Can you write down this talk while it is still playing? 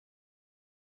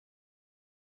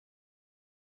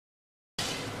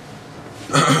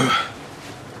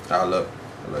I look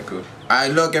good.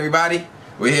 Alright, look everybody.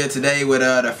 We're here today with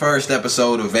the first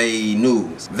episode of Vague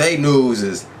News. Vague News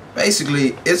is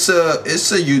basically it's a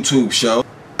YouTube show.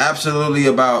 Absolutely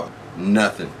about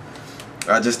nothing.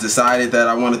 I just decided that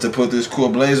I wanted to put this cool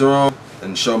blazer on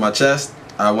and show my chest.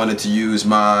 I wanted to use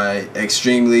my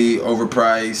extremely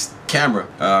overpriced camera.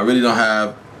 I really don't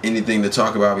have anything to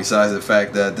talk about besides the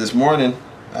fact that this morning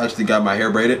I actually got my hair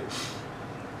braided.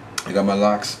 I got my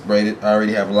locks braided. I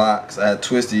already have locks. I had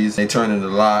twisties. They turned into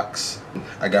locks.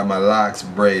 I got my locks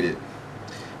braided.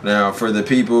 Now for the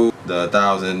people, the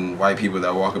 1,000 white people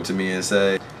that walk up to me and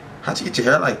say, how'd you get your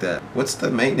hair like that? What's the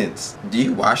maintenance? Do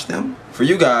you wash them? For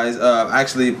you guys,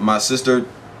 actually my sister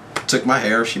took my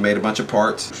hair. She made a bunch of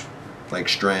parts, like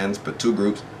strands, but 2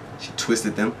 groups. She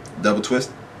twisted them, double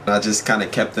twist. I just kind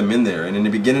of kept them in there, and in the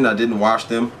beginning I didn't wash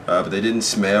them, but they didn't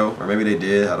smell, or maybe they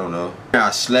did, I don't know. I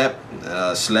slept,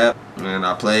 and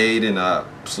I played, and I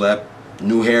slept.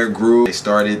 New hair grew, they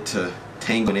started to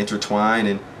tangle and intertwine,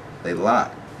 and they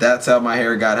locked. That's how my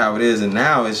hair got how it is, and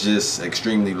now it's just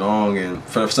extremely long. And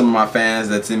for some of my fans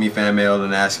that send me fan mail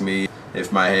and ask me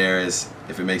if my hair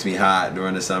if it makes me hot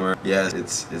during the summer, yes,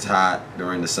 it's hot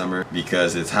during the summer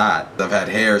because it's hot. I've had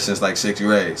hair since like 6th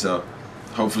grade, so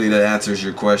hopefully that answers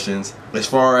your questions. As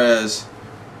far as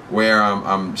where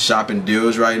I'm shopping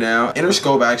deals right now,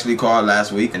 Interscope actually called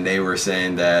last week and they were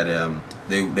saying that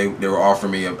they were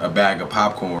offering me a bag of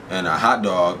popcorn and a hot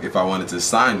dog if I wanted to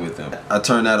sign with them. I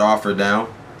turned that offer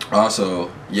down.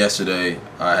 Also, yesterday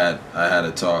I had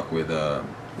a talk with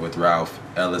Ralph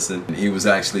Ellison, and he was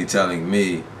actually telling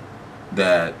me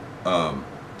that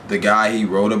the guy he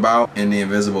wrote about in The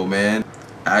Invisible Man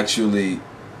actually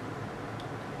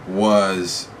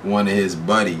was one of his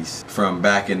buddies from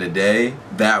back in the day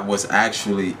that was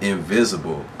actually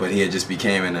invisible, but he had just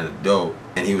became an adult,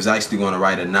 and he was actually going to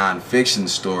write a non-fiction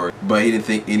story, but he didn't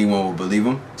think anyone would believe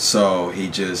him, so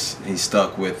he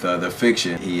stuck with the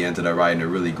fiction. He ended up writing a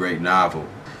really great novel.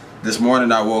 This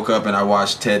morning I woke up and I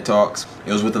watched TED Talks.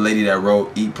 It was with the lady that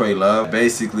wrote Eat, Pray, Love.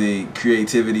 Basically,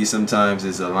 creativity sometimes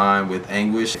is aligned with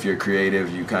anguish. If you're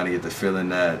creative, you kind of get the feeling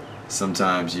that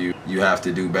sometimes you have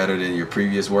to do better than your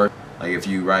previous work. Like if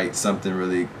you write something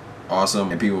really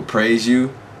awesome and people praise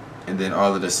you, and then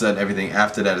all of a sudden everything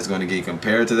after that is going to get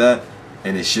compared to that,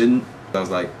 and it shouldn't. I was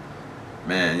like,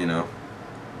 man, you know,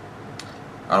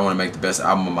 I don't want to make the best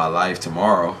album of my life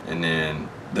tomorrow, and then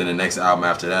the next album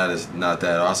after that is not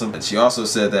that awesome. And she also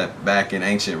said that back in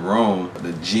ancient Rome,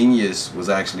 the genius was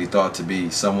actually thought to be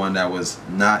someone that was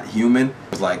not human.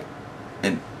 It was like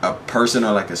a person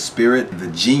or like a spirit. The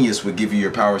genius would give you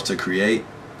your powers to create.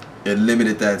 It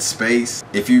limited that space.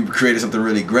 If you created something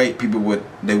really great, people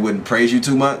wouldn't praise you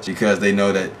too much because they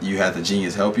know that you had the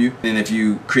genius help you. And if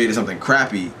you created something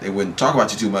crappy, they wouldn't talk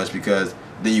about you too much because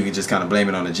then you can just kind of blame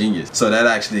it on the genius. So that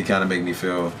actually kind of made me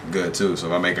feel good too. So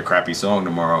if I make a crappy song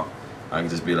tomorrow, I can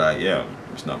just be like, yeah,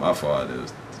 it's not my fault. It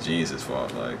was the genius's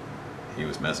fault. Like, he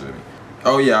was messing with me.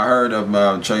 Oh yeah, I heard of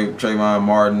Trayvon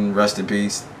Martin, rest in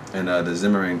peace, and the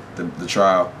Zimmerman, the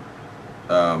trial.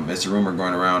 It's a rumor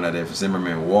going around that if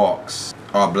Zimmerman walks,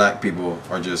 all black people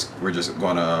we're just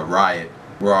gonna riot.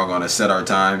 We're all gonna set our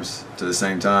times to the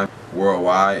same time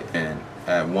worldwide, and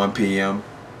at 1 p.m.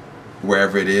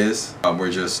 wherever it is,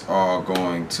 we're just all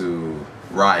going to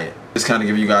riot. Just kind of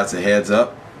give you guys a heads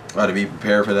up, to be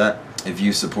prepared for that. If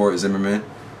you support Zimmerman,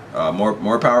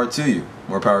 more power to you.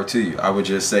 More power to you. I would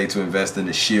just say to invest in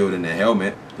the shield and the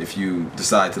helmet if you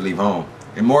decide to leave home.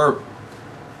 And more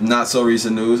not so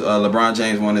recent news, LeBron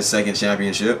James won his 2nd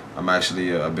championship. I'm actually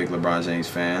a big LeBron James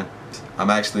fan. I'm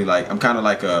kind of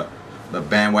like a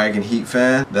bandwagon Heat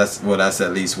fan. That's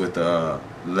at least what the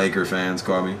Laker fans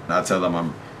call me. I tell them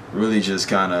I'm really just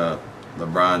kind of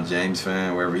LeBron James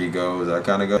fan. Wherever he goes, I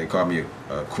kind of go. They call me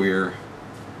a queer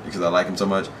because I like him so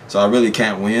much. So I really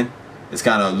can't win. It's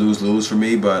kind of lose-lose for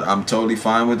me, but I'm totally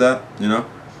fine with that, you know?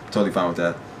 Totally fine with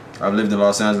that. I've lived in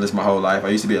Los Angeles my whole life. I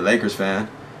used to be a Lakers fan.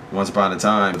 Once upon a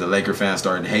time, the Laker fans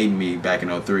started hating me back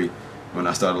in '03 when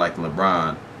I started liking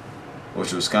LeBron,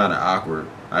 which was kind of awkward.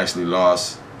 I actually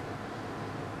lost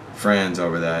friends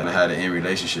over that, and I had to end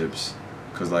relationships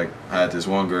because, like, I had this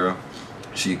one girl.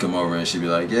 She'd come over and she'd be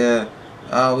like, yeah,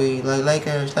 oh, we like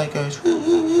Lakers, woo,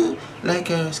 woo, woo.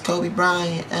 Lakers, Kobe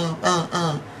Bryant,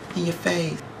 in your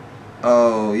face.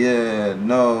 Oh, yeah,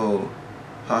 no,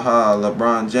 haha,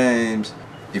 LeBron James.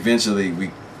 Eventually,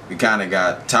 we kind of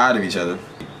got tired of each other.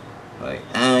 Like,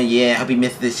 oh, yeah, I hope he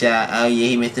missed the shot. Oh, yeah,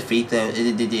 he missed the free throw.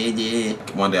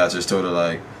 One day I just told her,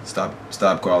 like,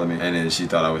 stop calling me. And then she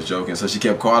thought I was joking, so she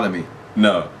kept calling me.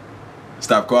 No,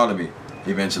 stop calling me.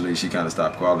 Eventually, she kind of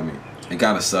stopped calling me. It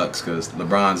kind of sucks because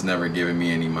LeBron's never given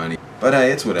me any money. But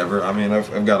hey, it's whatever. I mean,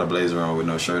 I've got a blazer on with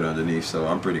no shirt underneath, so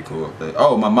I'm pretty cool.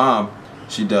 Oh, my mom,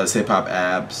 she does hip hop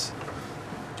abs.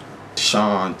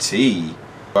 Sean T.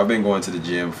 I've been going to the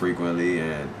gym frequently,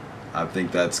 and I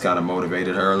think that's kind of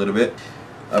motivated her a little bit.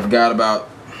 I've got about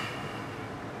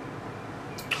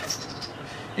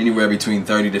anywhere between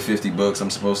 30 to 50 books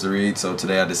I'm supposed to read, so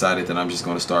today I decided that I'm just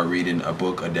going to start reading a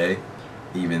book a day,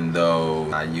 even though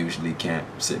I usually can't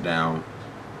sit down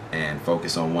and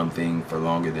focus on one thing for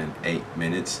longer than 8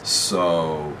 minutes,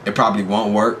 so it probably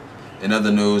won't work. In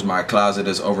other news, my closet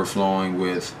is overflowing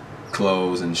with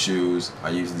clothes and shoes. I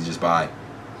usually just buy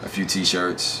a few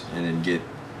t-shirts and then get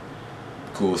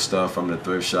cool stuff from the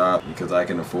thrift shop because I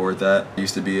can afford that. I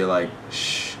used to be a like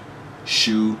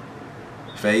shoe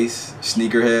face,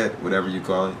 sneakerhead, whatever you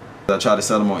call it. I tried to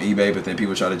sell them on eBay, but then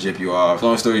people try to jip you off.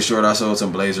 Long story short, I sold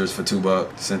some blazers for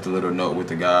 $2. Sent a little note with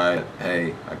the guy,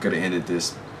 hey, I could have ended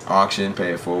this auction,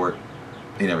 pay it forward.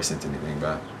 He never sent anything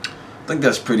back. I think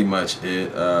that's pretty much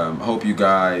it. Hope you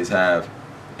guys have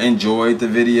enjoyed the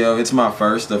video. It's my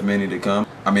first of many to come.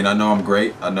 I mean, I know I'm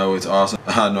great. I know it's awesome.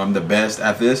 I know I'm the best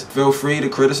at this. Feel free to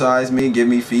criticize me, give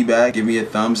me feedback, give me a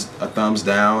thumbs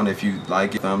down if you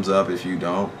like it, thumbs up if you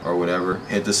don't, or whatever.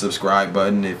 Hit the subscribe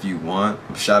button if you want.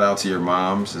 Shout out to your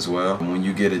moms as well. When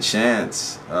you get a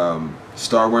chance,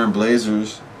 start wearing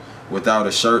blazers without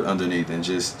a shirt underneath and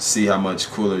just see how much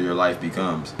cooler your life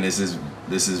becomes. And this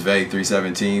is Vay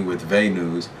 317 with Vay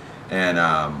News, and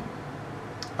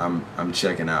I'm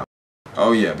checking out.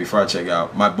 Oh yeah, before I check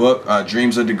out, my book,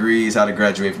 Dreams or Degrees, How to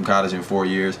Graduate from College in 4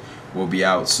 Years, will be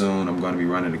out soon. I'm going to be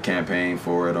running a campaign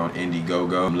for it on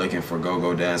Indiegogo. I'm looking for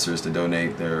go-go dancers to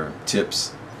donate their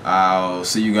tips. I'll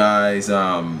see you guys,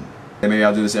 maybe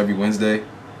I'll do this every Wednesday,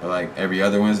 or like every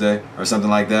other Wednesday, or something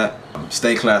like that.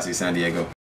 Stay classy, San Diego.